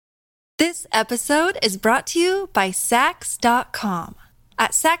This episode is brought to you by Sax.com.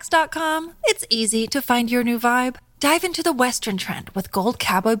 At Sax.com, it's easy to find your new vibe. Dive into the Western trend with gold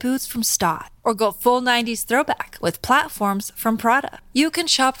cowboy boots from Stott, or go full 90s throwback with platforms from Prada. You can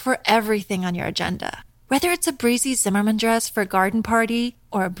shop for everything on your agenda, whether it's a breezy Zimmermann dress for a garden party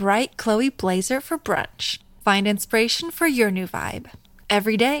or a bright Chloe blazer for brunch. Find inspiration for your new vibe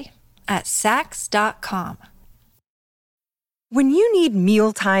every day at Sax.com. When you need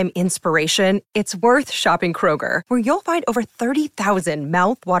mealtime inspiration, it's worth shopping Kroger, where you'll find over 30,000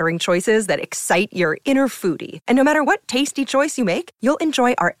 mouth-watering choices that excite your inner foodie. And no matter what tasty choice you make, you'll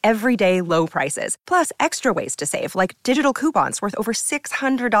enjoy our everyday low prices, plus extra ways to save, like digital coupons worth over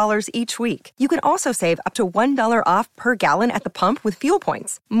 $600 each week. You can also save up to $1 off per gallon at the pump with fuel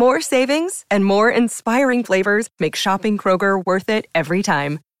points. More savings and more inspiring flavors make shopping Kroger worth it every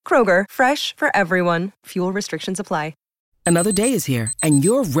time. Kroger, fresh for everyone. Fuel restrictions apply. Another day is here, and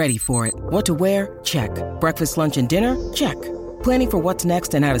you're ready for it. What to wear? Check. Breakfast, lunch, and dinner? Check. Planning for what's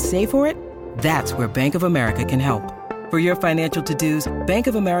next and how to save for it? That's where Bank of America can help. For your financial to-dos, Bank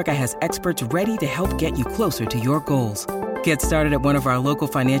of America has experts ready to help get you closer to your goals. Get started at one of our local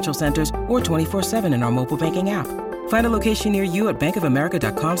financial centers or 24/7 in our mobile banking app. Find a location near you at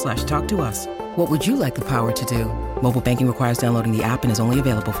bankofamerica.com/talktous. What would you like the power to do? Mobile banking requires downloading the app and is only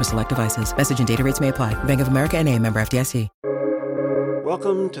available for select devices. Message and data rates may apply. Bank of America N.A., member FDIC.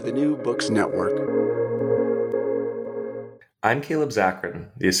 Welcome to the New Books Network. I'm Caleb Zakarin,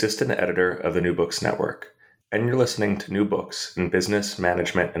 the assistant editor of the New Books Network, and you're listening to New Books in Business,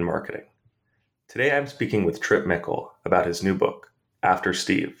 Management, and Marketing. Today I'm speaking with Trip Mickle about his new book, After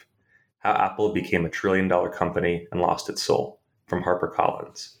Steve: How Apple Became a Trillion-Dollar Company and Lost Its Soul, from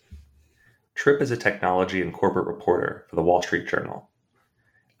HarperCollins. Trip is a technology and corporate reporter for the Wall Street Journal.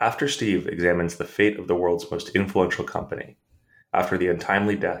 After Steve examines the fate of the world's most influential company after the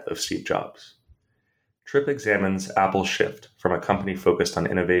untimely death of Steve Jobs. Trip examines Apple's shift from a company focused on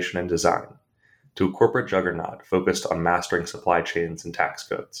innovation and design to a corporate juggernaut focused on mastering supply chains and tax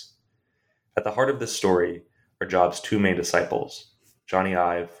codes. At the heart of this story are Jobs' two main disciples, Jony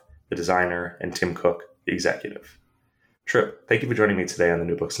Ive, the designer, and Tim Cook, the executive. Trip, thank you for joining me today on the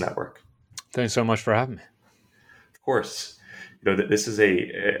New Books Network. Thanks so much for having me. Of course. This is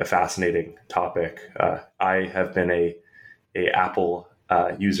a fascinating topic. I have been a Apple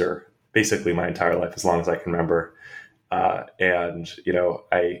user basically my entire life, as long as I can remember. It's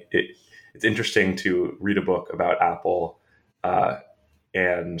interesting to read a book about Apple, I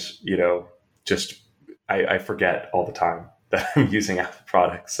forget all the time that I'm using Apple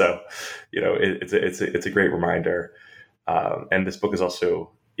products. So, it's a great reminder. And this book is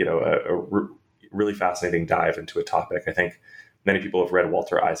also, really fascinating dive into a topic. I think many people have read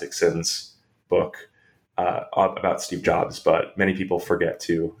Walter Isaacson's book about Steve Jobs, but many people forget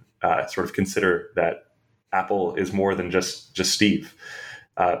to sort of consider that Apple is more than just Steve.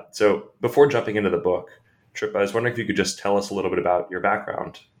 So before jumping into the book, Trip, I was wondering if you could just tell us a little bit about your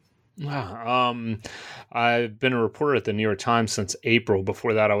background. I've been a reporter at the New York Times since April.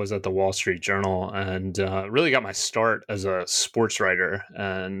 Before that, I was at the Wall Street Journal, and really got my start as a sports writer.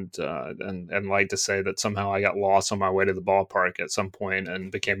 And like to say that somehow I got lost on my way to the ballpark at some point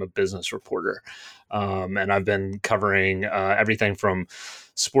and became a business reporter. And I've been covering everything from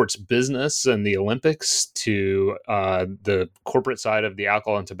sports business and the Olympics to the corporate side of the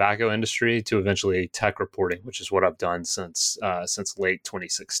alcohol and tobacco industry to eventually tech reporting, which is what I've done since late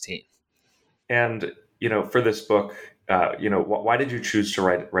 2016. And, for this book, why did you choose to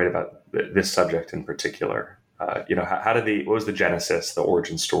write about this subject in particular? What was the genesis, the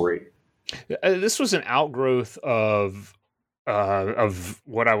origin story? This was an outgrowth of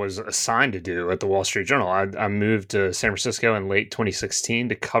what I was assigned to do at the Wall Street Journal. I moved to San Francisco in late 2016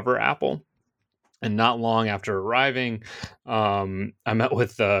 to cover Apple. And not long after arriving, I met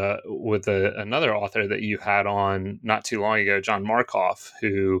with another author that you had on not too long ago, John Markoff,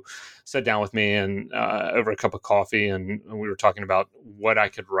 who sat down with me and over a cup of coffee, and we were talking about what I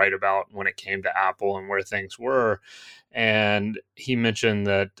could write about when it came to Apple and where things were. And he mentioned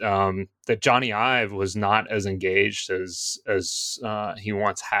that Jony Ive was not as engaged as he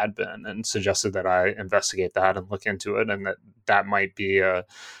once had been, and suggested that I investigate that and look into it, and that might be a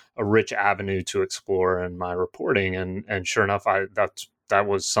rich avenue to explore in my reporting. And sure enough, that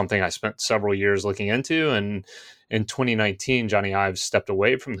was something I spent several years looking into. And in 2019, Jony Ive stepped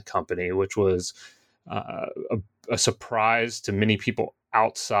away from the company, which was a surprise to many people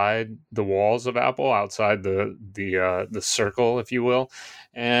outside the walls of Apple, outside the circle, if you will.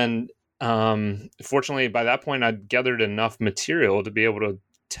 And fortunately, by that point, I'd gathered enough material to be able to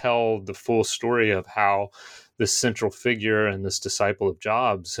tell the full story of how this central figure and this disciple of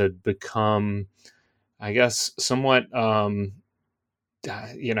Jobs had become, I guess, somewhat, I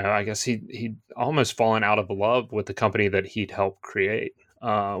guess he'd almost fallen out of love with the company that he'd helped create.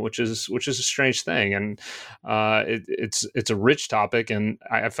 Which is a strange thing, and it's a rich topic, and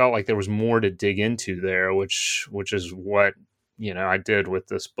I felt like there was more to dig into there, which is what I did with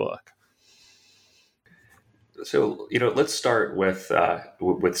this book. So let's start with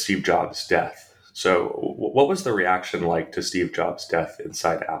Steve Jobs' death. So what was the reaction like to Steve Jobs' death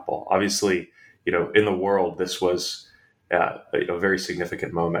inside Apple? Obviously, in the world, this was a very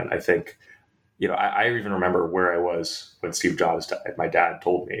significant moment. I think. I even remember where I was when Steve Jobs died. My dad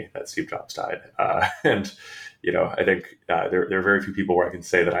told me that Steve Jobs died. And I think there are very few people where I can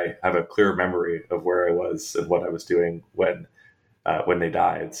say that I have a clear memory of where I was and what I was doing when they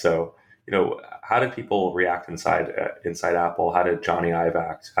died. So, how did people react inside Apple? How did Jony Ive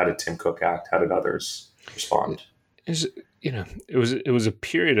act? How did Tim Cook act? How did others respond? It was a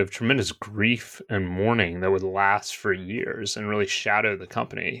period of tremendous grief and mourning that would last for years and really shadow the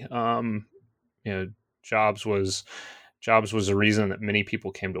company. Jobs was a reason that many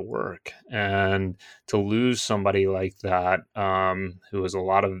people came to work, and to lose somebody like that, who was a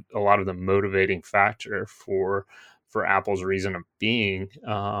lot of the motivating factor for Apple's reason of being,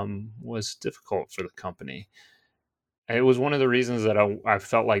 was difficult for the company. It was one of the reasons that I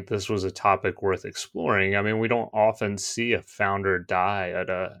felt like this was a topic worth exploring. I mean, we don't often see a founder die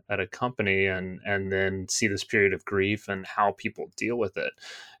at a company and then see this period of grief and how people deal with it.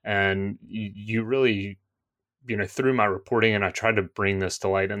 And you really, through my reporting, and I tried to bring this to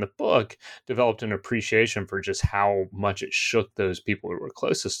light in the book, developed an appreciation for just how much it shook those people who were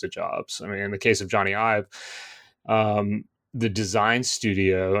closest to Jobs. I mean, in the case of Jony Ive, the design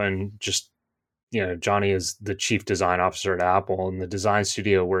studio, and just Jony is the chief design officer at Apple, and the design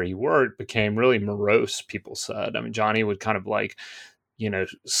studio where he worked became really morose, people said. I mean, Jony would kind of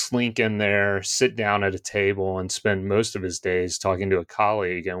slink in there, sit down at a table, and spend most of his days talking to a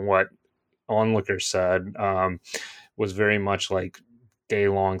colleague. And what onlookers said was very much like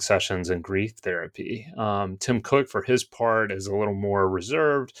day-long sessions in grief therapy. Tim Cook, for his part, is a little more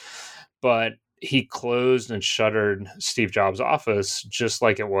reserved, but he closed and shuttered Steve Jobs' office just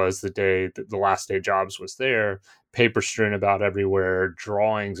like it was the last day Jobs was there. Paper strewn about everywhere,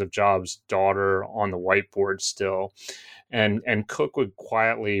 drawings of Jobs' daughter on the whiteboard still. And Cook would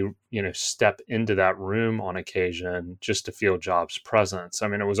quietly, step into that room on occasion just to feel Jobs' presence. I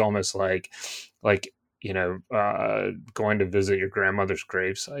mean, it was almost like going to visit your grandmother's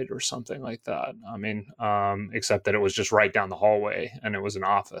gravesite or something like that. I mean, except that it was just right down the hallway and it was an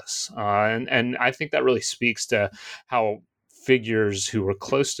office. And I think that really speaks to how figures who were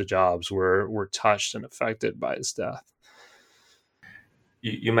close to Jobs were touched and affected by his death.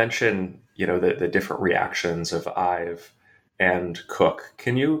 You mentioned, the different reactions of Ive and Cook.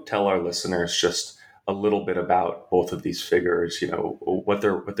 Can you tell our listeners just a little bit about both of these figures? What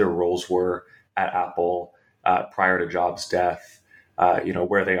their roles were at Apple prior to Jobs' death,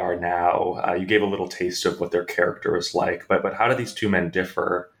 where they are now. You gave a little taste of what their character is like, but how do these two men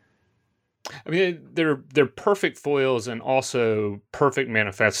differ? I mean, they're perfect foils and also perfect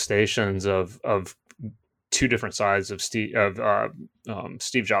manifestations of two different sides of Steve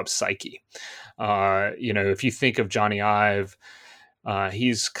Jobs' psyche. If you think of Jony Ive,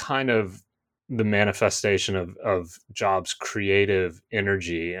 he's kind of the manifestation of Jobs' creative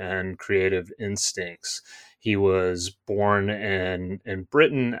energy and creative instincts. He was born in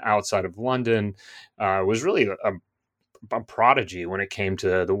Britain, outside of London, was really a prodigy when it came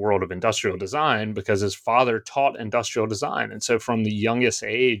to the world of industrial design because his father taught industrial design. And so from the youngest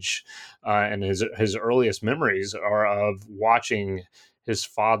age, and his earliest memories are of watching his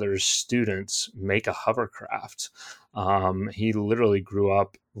father's students make a hovercraft. He literally grew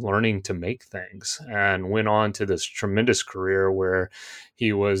up learning to make things and went on to this tremendous career where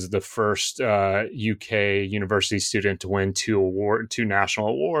he was the first UK university student to win two national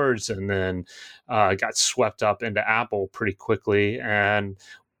awards, and then got swept up into Apple pretty quickly and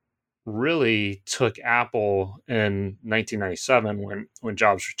really took Apple in 1997 when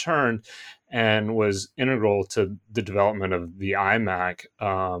Jobs returned, and was integral to the development of the iMac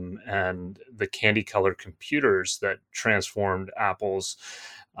and the candy-colored computers that transformed Apple's,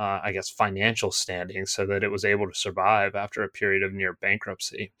 financial standing so that it was able to survive after a period of near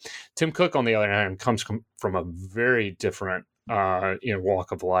bankruptcy. Tim Cook, on the other hand, comes from a very different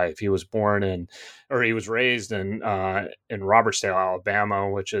walk of life. He was raised in Robertsdale, Alabama,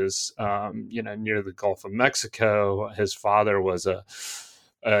 which is near the Gulf of Mexico. His father was a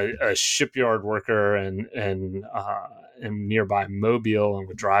shipyard worker and in nearby Mobile and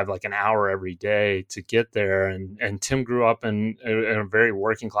would drive like an hour every day to get there. And Tim grew up in a very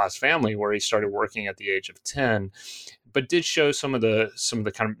working class family where he started working at the age of 10, but did show some of the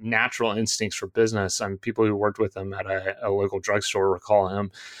kind of natural instincts for business. People who worked with him at a local drugstore recall him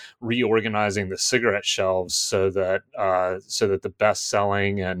reorganizing the cigarette shelves so that the best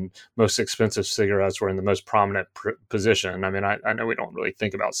selling and most expensive cigarettes were in the most prominent position. I mean, I know we don't really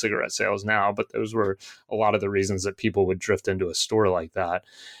think about cigarette sales now, but those were a lot of the reasons that people would drift into a store like that.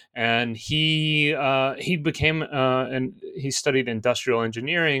 And he became and he studied industrial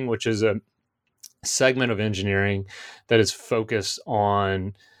engineering, which is a segment of engineering that is focused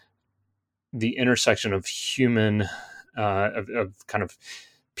on the intersection of human, of kind of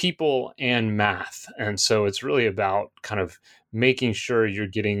people and math. And so it's really about kind of making sure you're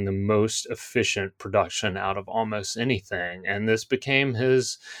getting the most efficient production out of almost anything. And this became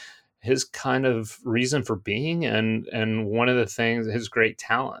his kind of reason for being, and one of the things, his great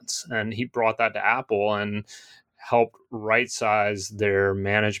talents. And he brought that to Apple and helped right-size their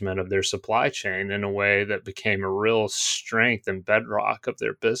management of their supply chain in a way that became a real strength and bedrock of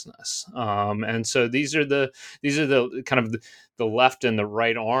their business. And so these are the kind of the left and the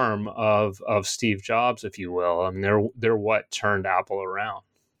right arm of Steve Jobs, if you will. I mean, they're what turned Apple around.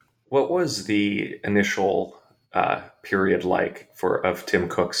 What was the initial period like of Tim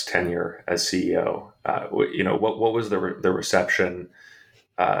Cook's tenure as CEO? What was the reception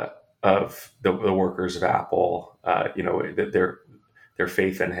of the workers of Apple? Their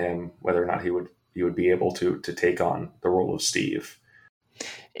faith in him, whether or not he would be able to take on the role of Steve.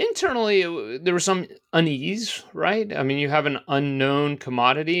 Internally, there was some unease, right? I mean, you have an unknown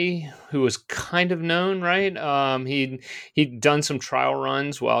commodity who was kind of known, right? He'd done some trial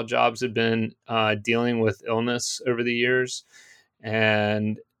runs while Jobs had been dealing with illness over the years,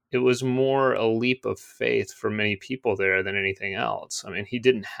 and it was more a leap of faith for many people there than anything else. I mean, he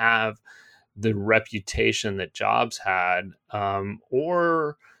didn't have the reputation that Jobs had,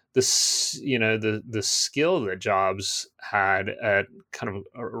 or the skill that Jobs had at kind of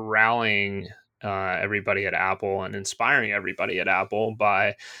rallying everybody at Apple and inspiring everybody at Apple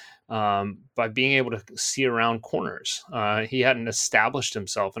by being able to see around corners. He hadn't established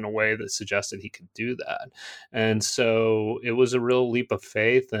himself in a way that suggested he could do that. And so it was a real leap of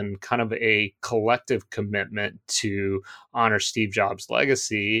faith and kind of a collective commitment to honor Steve Jobs'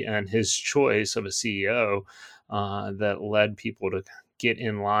 legacy and his choice of a CEO that led people to get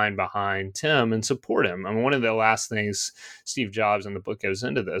in line behind Tim and support him. I mean, one of the last things Steve Jobs, and the book goes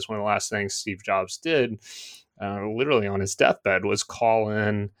into this, one of the last things Steve Jobs did literally on his deathbed was call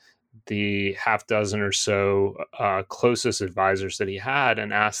in the half dozen or so closest advisors that he had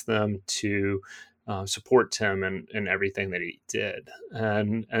and ask them to support Tim in everything that he did.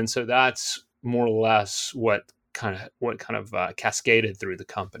 And so that's more or less what kind of cascaded through the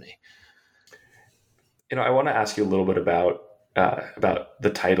company. I want to ask you a little bit about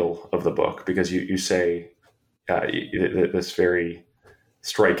the title of the book, because you say this very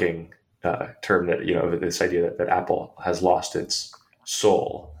striking term that this idea that Apple has lost its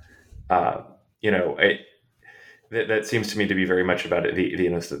soul. That seems to me to be very much about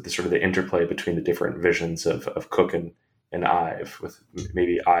the sort of the interplay between the different visions of Cook and Ive, with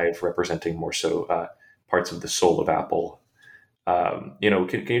maybe Ive representing more so parts of the soul of Apple. Can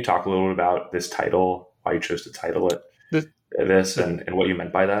you talk a little bit about this title, why you chose to title it this, and what you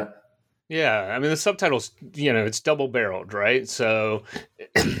meant by that? Yeah, I mean, the subtitle's, it's double-barreled, right? So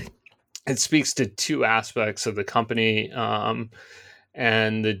it speaks to two aspects of the company,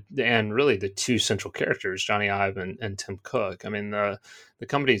 and really the two central characters, Johnny Ive and Tim Cook. I mean, the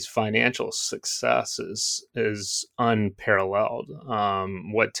company's financial success is unparalleled.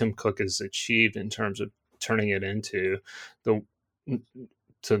 What Tim Cook has achieved in terms of turning it into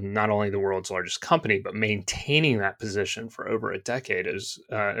to not only the world's largest company, but maintaining that position for over a decade as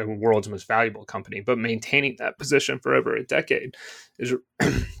the world's most valuable company, but maintaining that position for over a decade is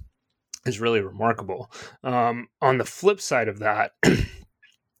really remarkable. On the flip side of that,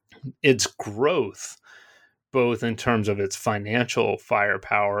 its growth, both in terms of its financial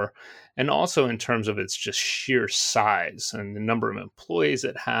firepower and also in terms of its just sheer size and the number of employees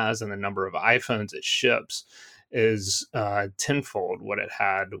it has and the number of iPhones it ships, is tenfold what it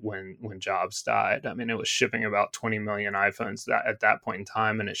had when Jobs died. I mean, it was shipping about 20 million iPhones at that point in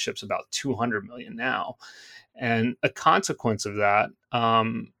time, and it ships about 200 million now. And a consequence of that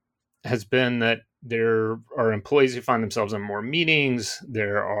has been that there are employees who find themselves in more meetings.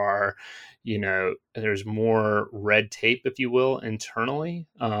 There are, there's more red tape, if you will, internally,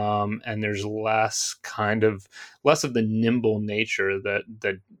 and there's less of the nimble nature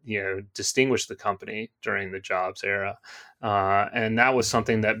that distinguished the company during the Jobs era, and that was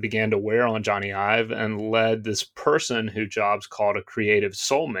something that began to wear on Johnny Ive and led this person who Jobs called a creative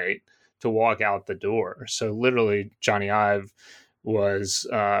soulmate to walk out the door. So literally, Johnny Ive was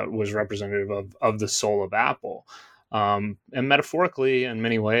representative of the soul of Apple. And metaphorically, in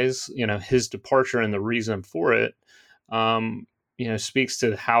many ways, his departure and the reason for it, speaks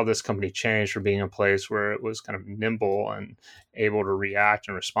to how this company changed from being a place where it was kind of nimble and able to react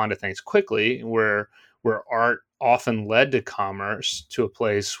and respond to things quickly, where art often led to commerce, to a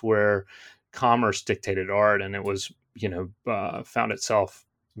place where commerce dictated art, and it was, found itself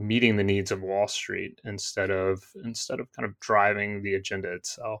meeting the needs of Wall Street instead of kind of driving the agenda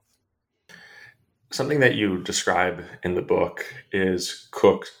itself. Something that you describe in the book is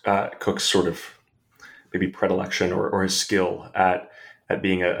Cook's sort of maybe predilection or his skill at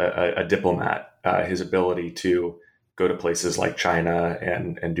being a diplomat, his ability to go to places like China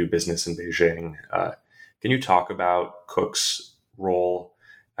and do business in Beijing. Can you talk about Cook's role?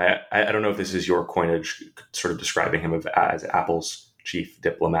 I don't know if this is your coinage, sort of describing him as Apple's chief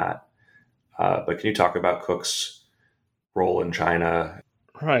diplomat, but can you talk about Cook's role in China?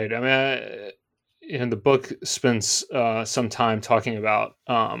 Right. I mean, the book spends some time talking about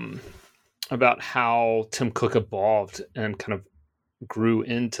how Tim Cook evolved and kind of grew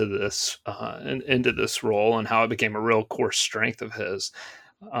into this role, and how it became a real core strength of his.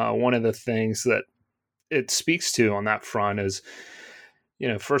 One of the things that it speaks to on that front is,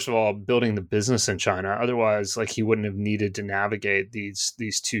 first of all, building the business in China. Otherwise, he wouldn't have needed to navigate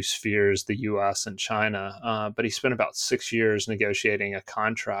these two spheres, the U.S. and China. But he spent about 6 years negotiating a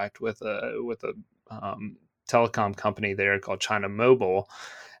contract with a telecom company there called China Mobile.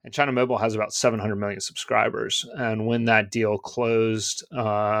 And China Mobile has about 700 million subscribers. And when that deal closed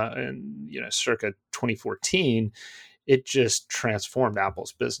in circa 2014, it just transformed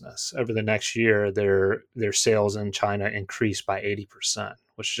Apple's business. Over the next year, their sales in China increased by 80%,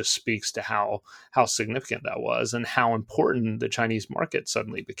 which just speaks to how significant that was and how important the Chinese market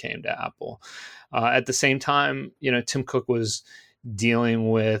suddenly became to Apple. At the same time, Tim Cook was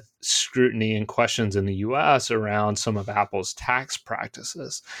dealing with scrutiny and questions in the U.S. around some of Apple's tax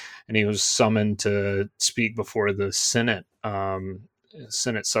practices, and he was summoned to speak before the Senate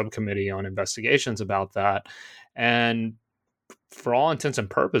subcommittee on investigations about that. And for all intents and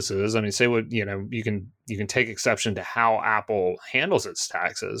purposes, I mean, say what you can take exception to how Apple handles its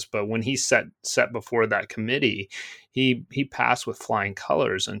taxes, but when he set before that committee, he passed with flying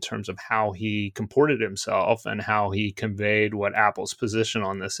colors in terms of how he comported himself and how he conveyed what Apple's position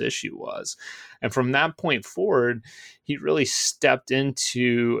on this issue was. And from that point forward, he really stepped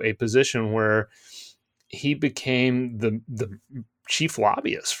into a position where he became the chief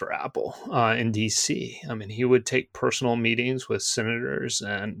lobbyist for Apple in DC. I mean, he would take personal meetings with senators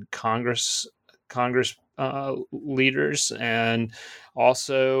and Congress leaders, and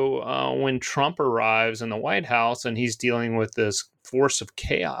also when Trump arrives in the White House and he's dealing with this force of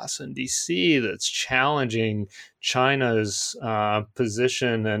chaos in DC that's challenging China's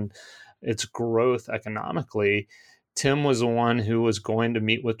position and its growth economically, Tim was the one who was going to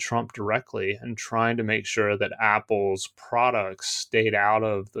meet with Trump directly and trying to make sure that Apple's products stayed out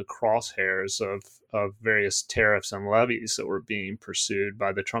of the crosshairs of various tariffs and levies that were being pursued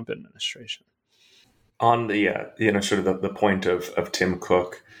by the Trump administration. On the sort of the point of Tim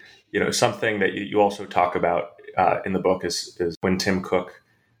Cook, something that you also talk about in the book is when Tim Cook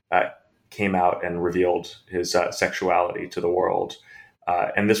came out and revealed his sexuality to the world.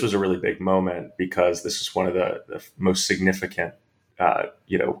 And this was a really big moment because this is one of the most significant,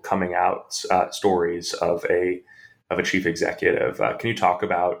 coming out stories of a chief executive. Can you talk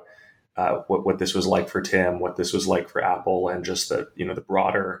about what this was like for Tim, what this was like for Apple, and just the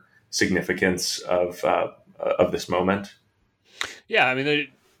broader significance of this moment? Yeah, I mean,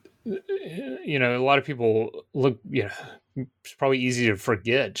 a lot of people look. It's probably easy to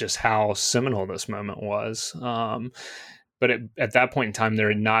forget just how seminal this moment was. But at that point in time, there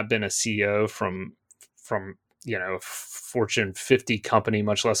had not been a CEO from a Fortune 50 company,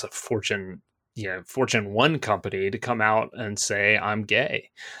 much less a Fortune 1 company, to come out and say, I'm gay.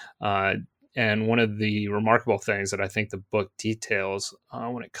 And one of the remarkable things that I think the book details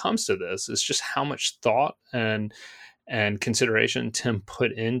when it comes to this is just how much thought and consideration Tim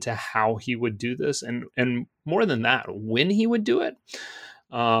put into how he would do this. And more than that, when he would do it.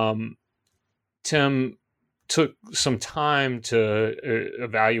 Tim took some time to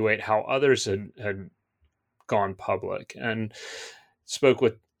evaluate how others had gone public, and spoke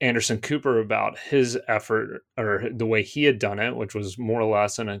with Anderson Cooper about his effort or the way he had done it, which was more or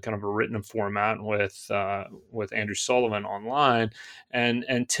less in a kind of a written format with Andrew Sullivan online,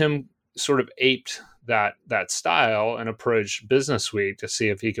 and Tim sort of aped that style and approached Business Week to see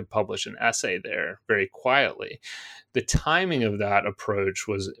if he could publish an essay there very quietly. The timing of that approach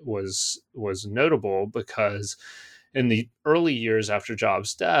was notable because in the early years after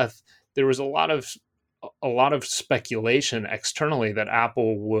Jobs' death, there was a lot of speculation externally that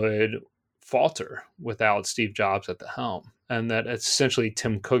Apple would falter without Steve Jobs at the helm, and that essentially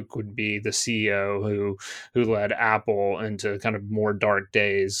Tim Cook would be the CEO who led Apple into kind of more dark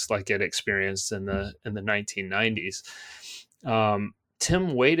days like it experienced in the 1990s.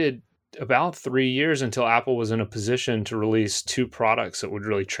 Tim waited about 3 years until Apple was in a position to release two products that would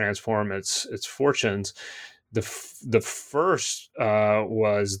really transform its fortunes. The first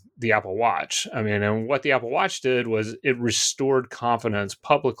was the Apple Watch. I mean, and what the Apple Watch did was it restored confidence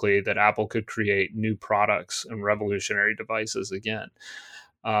publicly that Apple could create new products and revolutionary devices again.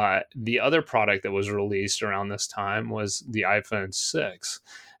 The other product that was released around this time was the iPhone 6.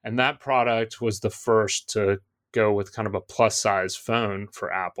 And that product was the first to go with kind of a plus size phone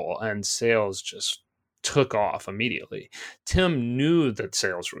for Apple, and sales just took off immediately. Tim knew that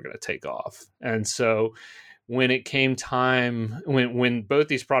sales were going to take off. And so when it came time, when both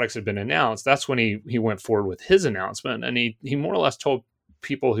these products had been announced, that's when he went forward with his announcement. And he more or less told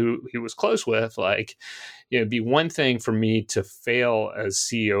people who he was close with, like, it'd be one thing for me to fail as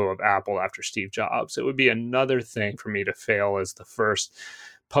CEO of Apple after Steve Jobs. It would be another thing for me to fail as the first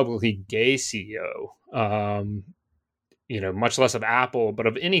publicly gay CEO, much less of Apple, but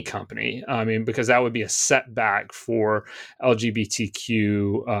of any company. I mean, because that would be a setback for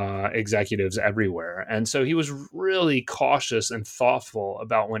LGBTQ executives everywhere. And so he was really cautious and thoughtful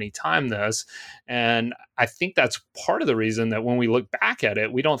about when he timed this. And I think that's part of the reason that when we look back at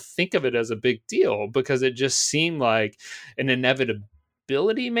it, we don't think of it as a big deal, because it just seemed like an inevitability,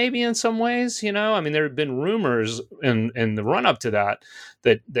 maybe in some ways. I mean, there had been rumors in the run up to that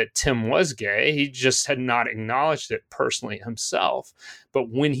Tim was gay. He just had not acknowledged it personally himself. But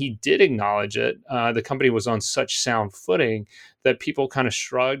when he did acknowledge it, the company was on such sound footing that people kind of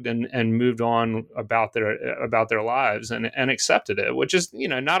shrugged and moved on about their lives and accepted it, which is,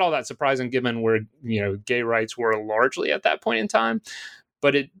 not all that surprising given where, gay rights were largely at that point in time.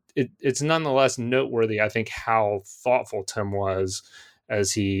 But it's nonetheless noteworthy, I think, how thoughtful Tim was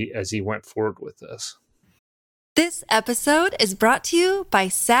as he went forward with this. This episode is brought to you by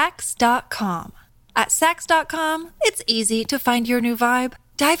Saks.com. At Saks.com, it's easy to find your new vibe.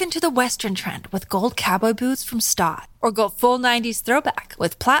 Dive into the Western trend with gold cowboy boots from Stott, or go full 90s throwback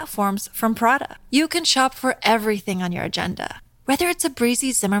with platforms from Prada. You can shop for everything on your agenda, whether it's a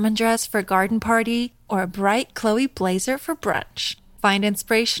breezy Zimmermann dress for a garden party or a bright Chloe blazer for brunch. Find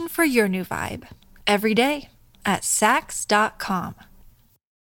inspiration for your new vibe every day at Saks.com.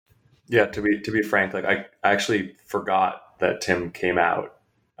 Yeah, to be frank, like I actually forgot that Tim came out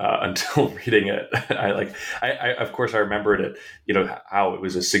until reading it. I of course I remembered it, how it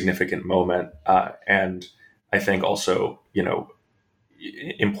was a significant moment, and I think also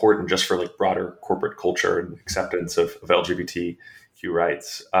important just for like broader corporate culture and acceptance of LGBTQ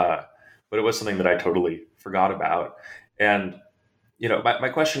rights. But it was something that I totally forgot about. And my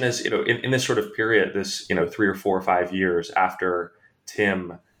question is, in this sort of period, this 3 or 4 or 5 years after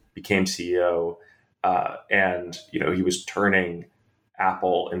Tim became CEO, and he was turning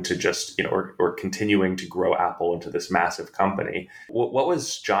Apple into just or continuing to grow Apple into this massive company. What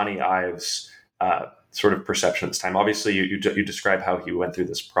was Jony Ive's sort of perception at this time? Obviously, you describe how he went through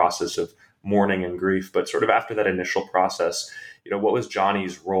this process of mourning and grief, but sort of after that initial process, what was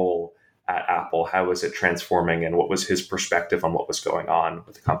Jony's role at Apple? How was it transforming, and what was his perspective on what was going on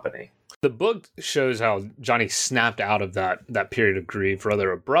with the company? The book shows how Jony snapped out of that period of grief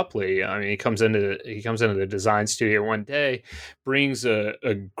rather abruptly. I mean, he comes into the design studio one day, brings a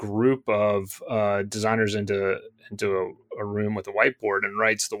group of designers into a room with a whiteboard and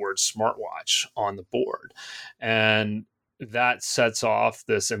writes the word smartwatch on the board. And that sets off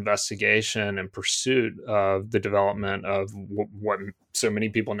this investigation and pursuit of the development of what so many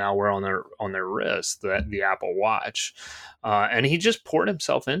people now wear on their wrists, the Apple Watch, and he just poured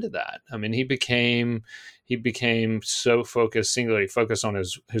himself into that. I mean, he became so singularly focused on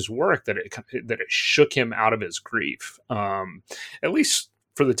his work that it shook him out of his grief, at least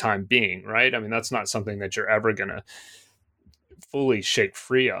for the time being, right? I mean, that's not something that you're ever going to fully shake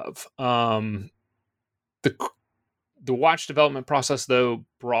free of. The watch development process, though,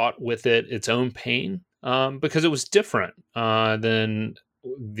 brought with it its own pain, because it was different than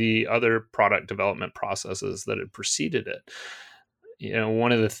the other product development processes that had preceded it.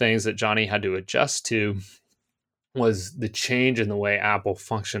 one of the things that Johnny had to adjust to was the change in the way Apple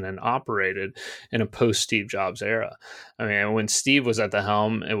functioned and operated in a post-Steve Jobs era. I mean, when Steve was at the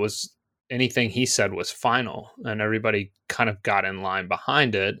helm, it was anything he said was final, and everybody kind of got in line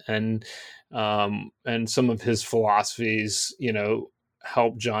behind it. And some of his philosophies,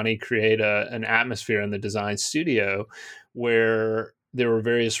 helped Johnny create an atmosphere in the design studio where there were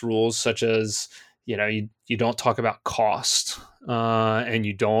various rules, such as you don't talk about cost, and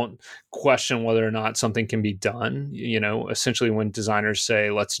you don't question whether or not something can be done. Essentially, when designers say,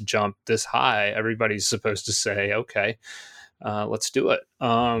 let's jump this high, everybody's supposed to say, okay, let's do it.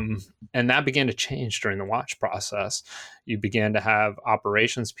 And that began to change during the watch process. You began to have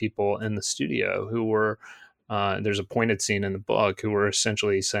operations people in the studio who were, there's a pointed scene in the book, who were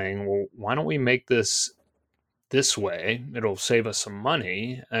essentially saying, well, why don't we make this way? It'll save us some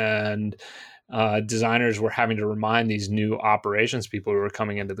money. And designers were having to remind these new operations people who were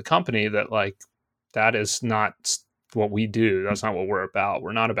coming into the company that, like, that is not what we do. That's not what we're about.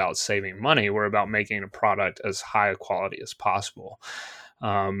 We're not about saving money. We're about making a product as high a quality as possible.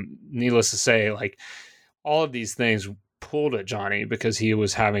 Needless to say, like, all of these things pulled at Johnny because he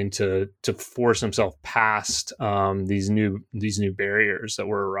was having to force himself past these new barriers that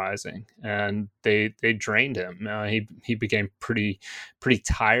were arising, and they drained him. He became pretty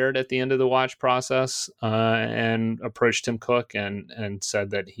tired at the end of the watch process, and approached Tim Cook and said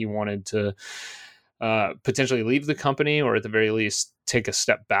that he wanted to potentially leave the company, or at the very least take a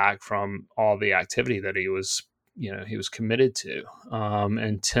step back from all the activity that he was committed to.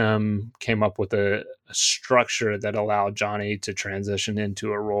 And Tim came up with a structure that allowed Johnny to transition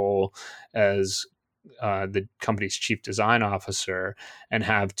into a role as the company's chief design officer, and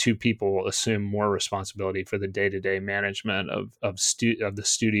have two people assume more responsibility for the day-to-day management of the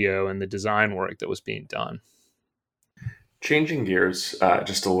studio and the design work that was being done. Changing gears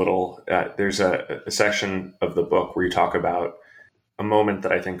just a little, there's a section of the book where you talk about a moment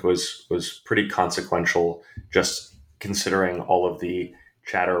that I think was pretty consequential, just considering all of the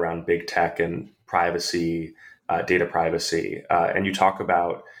chatter around big tech and privacy, data privacy. And you talk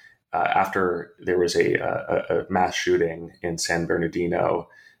about after there was a mass shooting in San Bernardino,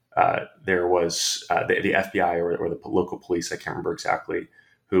 there was the FBI or the local police, I can't remember exactly,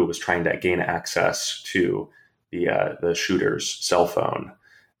 who was trying to gain access to the shooter's cell phone.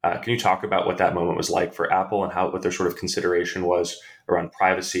 Can you talk about what that moment was like for Apple, and what their sort of consideration was around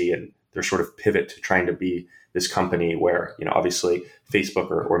privacy, and their sort of pivot to trying to be this company where, obviously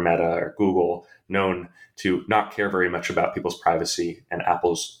Facebook or Meta or Google, known to not care very much about people's privacy, and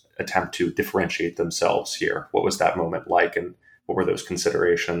Apple's attempt to differentiate themselves here? What was that moment like, and what were those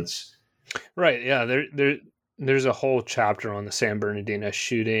considerations? Right. Yeah. There's a whole chapter on the San Bernardino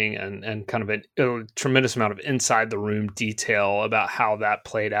shooting and kind of a tremendous amount of inside the room detail about how that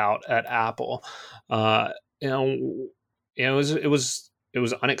played out at Apple. It was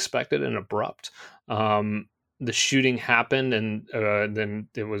unexpected and abrupt. The shooting happened, and then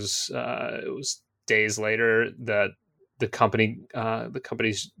it was days later that the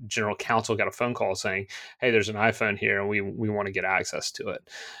company's general counsel got a phone call saying, "Hey, there's an iPhone here, and we want to get access to it."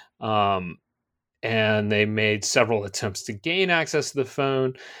 And they made several attempts to gain access to the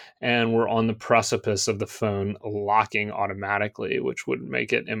phone, and were on the precipice of the phone locking automatically, which would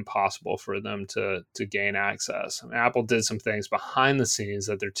make it impossible for them to gain access. I mean, Apple did some things behind the scenes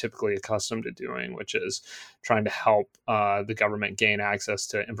that they're typically accustomed to doing, which is trying to help the government gain access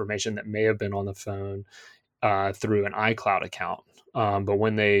to information that may have been on the phone through an iCloud account. But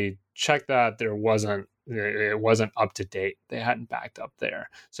when they checked that, it wasn't up to date. They hadn't backed up there.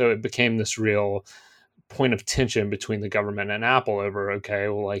 So it became this real point of tension between the government and Apple over, okay,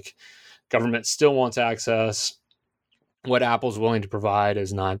 well, like, government still wants access. What Apple's willing to provide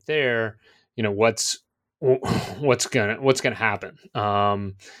is not there. What's going to happen?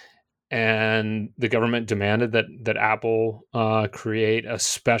 And the government demanded that Apple create a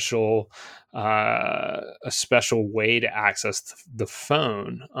special way to access the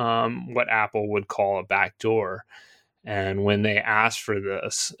phone, what Apple would call a backdoor. And when they asked for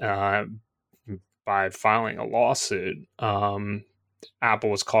this by filing a lawsuit, Apple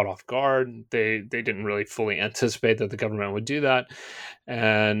was caught off guard. They didn't really fully anticipate that the government would do that,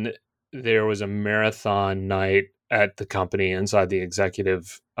 and there was a marathon night at the company, inside the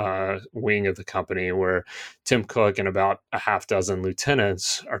executive wing of the company, where Tim Cook and about a half dozen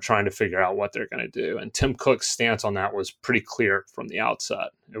lieutenants are trying to figure out what they're going to do. And Tim Cook's stance on that was pretty clear from the outset.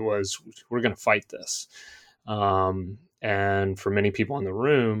 It was, we're going to fight this. And for many people in the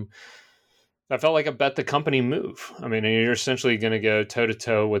room, That felt like a bet the company move. I mean, you're essentially going to go toe to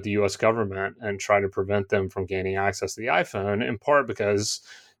toe with the U.S. government and try to prevent them from gaining access to the iPhone, in part because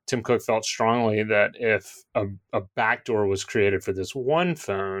Tim Cook felt strongly that if a backdoor was created for this one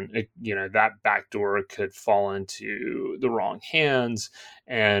phone, that backdoor could fall into the wrong hands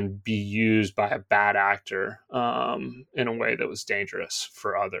and be used by a bad actor in a way that was dangerous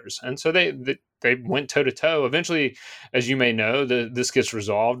for others. And so they went toe to toe. Eventually, as you may know, this gets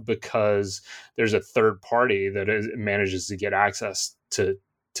resolved because there's a third party that manages to get access to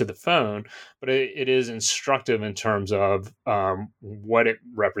the phone, but it is instructive in terms of what it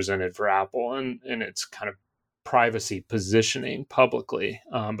represented for Apple and its kind of privacy positioning publicly,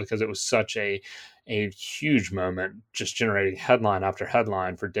 because it was such a huge moment, just generating headline after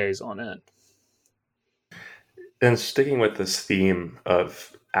headline for days on end. And sticking with this theme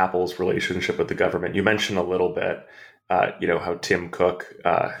of Apple's relationship with the government, you mentioned a little bit, how Tim Cook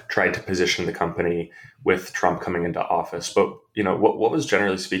tried to position the company with Trump coming into office. But, what was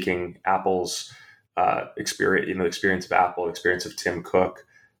generally speaking Apple's experience, the experience of Apple, experience of Tim Cook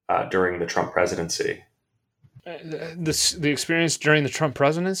during the Trump presidency? The experience during the Trump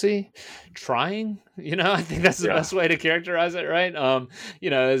presidency, trying, I think that's the best way to characterize it, right?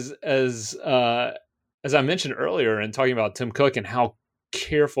 As I mentioned earlier in talking about Tim Cook and how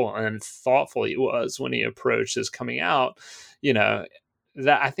careful and thoughtful he was when he approached his coming out,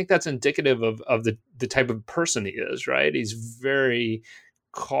 that I think that's indicative of the type of person he is, right? He's very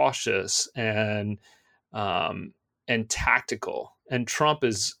cautious and tactical, and Trump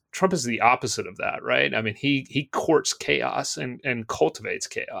is the opposite of that, right? I mean, he courts chaos and cultivates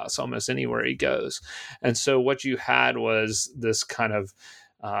chaos almost anywhere he goes. And so what you had was this kind of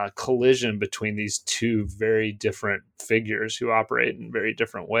collision between these two very different figures who operate in very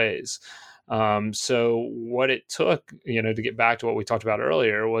different ways. So what it took, to get back to what we talked about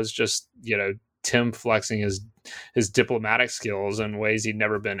earlier, was just, Tim flexing his diplomatic skills in ways he'd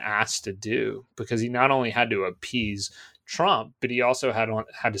never been asked to do, because he not only had to appease Trump, but he also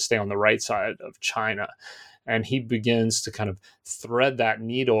had to stay on the right side of China. And he begins to kind of thread that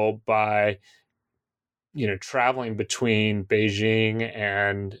needle by, traveling between Beijing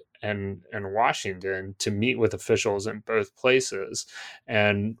and Washington to meet with officials in both places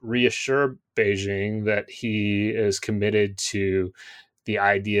and reassure Beijing that he is committed to the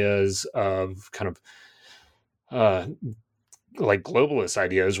ideas of kind of like globalist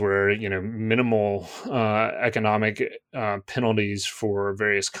ideas where, minimal economic penalties for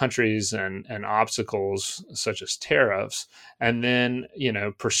various countries and obstacles such as tariffs, and then,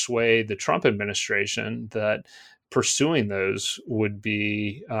 persuade the Trump administration that pursuing those would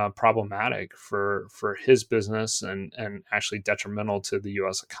be problematic for his business and actually detrimental to the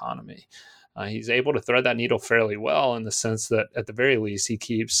U.S. economy. He's able to thread that needle fairly well, in the sense that at the very least he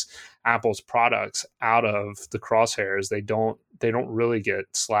keeps Apple's products out of the crosshairs. They don't really get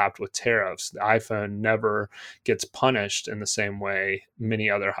slapped with tariffs. The iPhone never gets punished in the same way many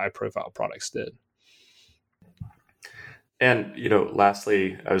other high profile products did. And,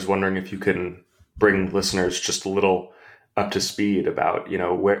 lastly, I was wondering if you can bring listeners just a little up to speed about,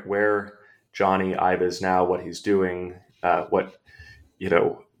 where Jony Ive is now, what he's doing, what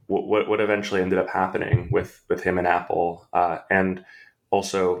eventually ended up happening with him and Apple, and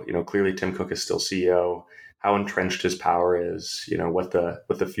also, clearly Tim Cook is still CEO, how entrenched his power is, what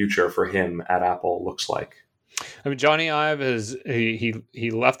the future for him at Apple looks like. I mean, Jony Ive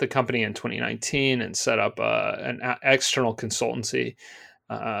he left the company in 2019 and set up an external consultancy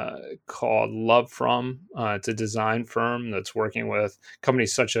called LoveFrom. It's a design firm that's working with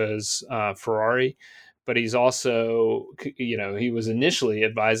companies such as Ferrari. But he's also, he was initially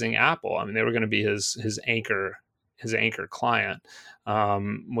advising Apple. I mean, they were going to be his anchor client.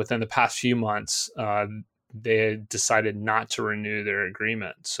 Within the past few months, they had decided not to renew their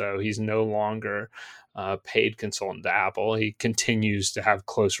agreement. So he's no longer a paid consultant to Apple. He continues to have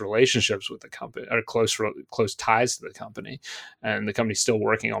close relationships with the company, or close ties to the company, and the company's still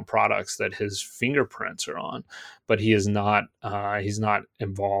working on products that his fingerprints are on. But he is not. He's not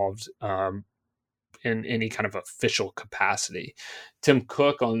involved in any kind of official capacity. Tim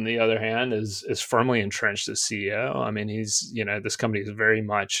Cook, on the other hand, is firmly entrenched as CEO. I mean, he's, this company has very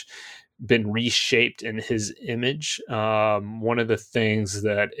much been reshaped in his image. One of the things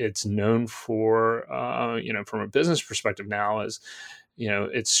that it's known for, from a business perspective now is,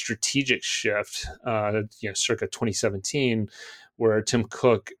 its strategic shift, circa 2017, where Tim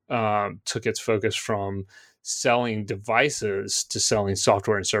Cook took its focus from selling devices to selling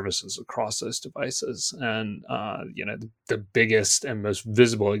software and services across those devices. And, the biggest and most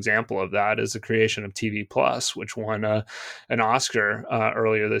visible example of that is the creation of TV Plus, which won an Oscar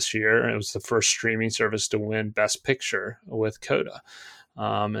earlier this year. It was the first streaming service to win Best Picture with Coda.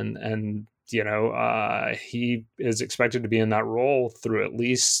 He is expected to be in that role through at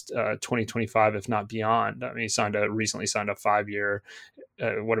least 2025, if not beyond. I mean, he recently signed a 5-year,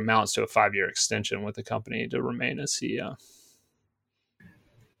 what amounts to a 5-year extension with the company to remain as CEO.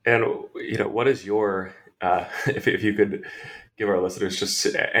 And, what is your, if you could give our listeners just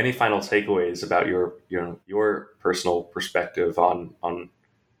any final takeaways about your personal perspective on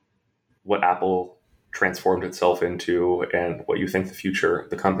what Apple transformed itself into and what you think the future of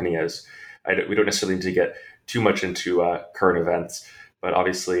the company is. We don't necessarily need to get too much into current events, but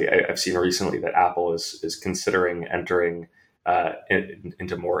obviously I've seen recently that Apple is considering entering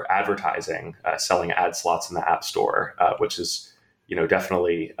into more advertising, selling ad slots in the App Store, which is,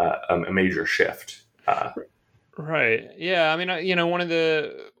 definitely a major shift. Right. Yeah. I mean, one of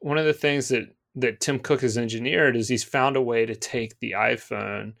the things that Tim Cook has engineered is he's found a way to take the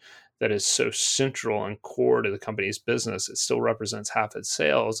iPhone that is so central and core to the company's business, it still represents half its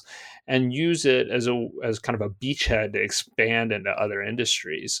sales, and use it as kind of a beachhead to expand into other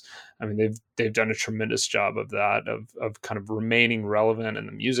industries. I mean, they've done a tremendous job of that, of kind of remaining relevant in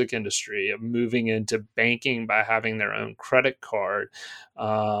the music industry, of moving into banking by having their own credit card,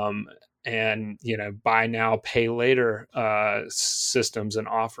 and buy now, pay later systems and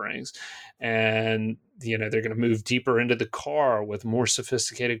offerings. And they're going to move deeper into the car with more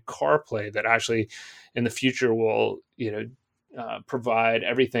sophisticated CarPlay that actually in the future will provide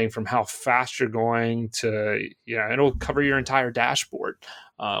everything from how fast you're going to it'll cover your entire dashboard,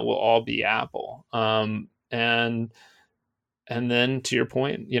 will all be Apple. And then to your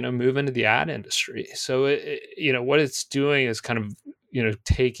point, move into the ad industry. So what it's doing is kind of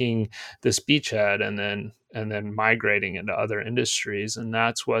taking this beachhead and then migrating into other industries, and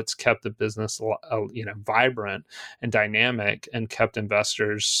that's what's kept the business vibrant and dynamic, and kept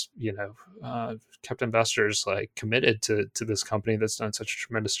investors like committed to this company that's done such a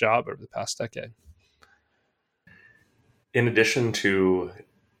tremendous job over the past decade. In addition to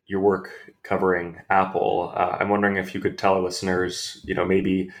your work covering Apple, I'm wondering if you could tell our listeners,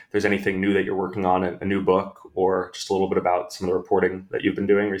 maybe if there's anything new that you're working on, a new book, or just a little bit about some of the reporting that you've been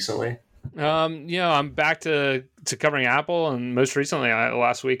doing recently. I'm back to covering Apple, and most recently,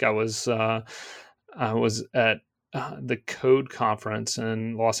 last week I was at the Code conference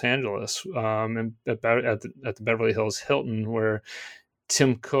in Los Angeles, and at the Beverly Hills Hilton, where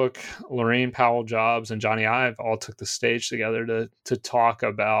Tim Cook, Lorraine Powell Jobs, and Johnny Ive all took the stage together to talk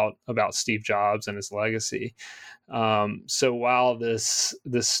about Steve Jobs and his legacy. So while this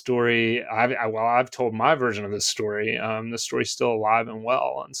story, I've told my version of this story, the story's still alive and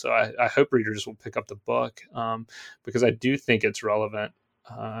well, and so I hope readers will pick up the book, because I do think it's relevant.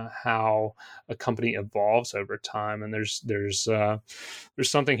 How a company evolves over time, and there's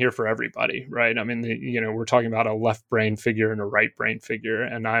something here for everybody, right? I mean, we're talking about a left brain figure and a right brain figure,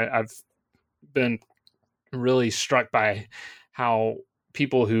 and I've been really struck by how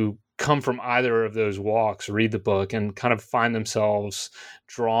people who come from either of those walks read the book and kind of find themselves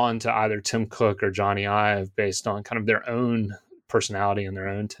drawn to either Tim Cook or Johnny Ive based on kind of their own personality and their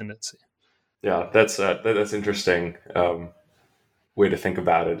own tendency. Yeah, that's interesting. Way to think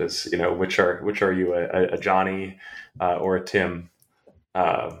about it is, which are you, a Johnny or a Tim?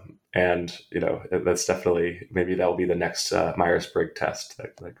 And that's definitely, maybe that'll be the next Myers-Briggs test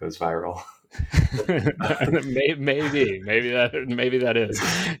that goes viral. maybe that is,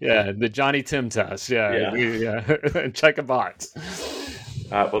 the Johnny Tim test. Check a box.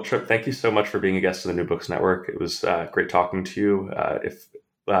 Well, Trip, thank you so much for being a guest of the New Books Network. It was great talking to you. If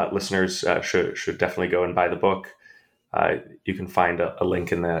listeners should definitely go and buy the book. You can find a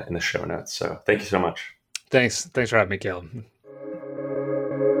link in the show notes. So thank you so much. Thanks for having me, Caleb.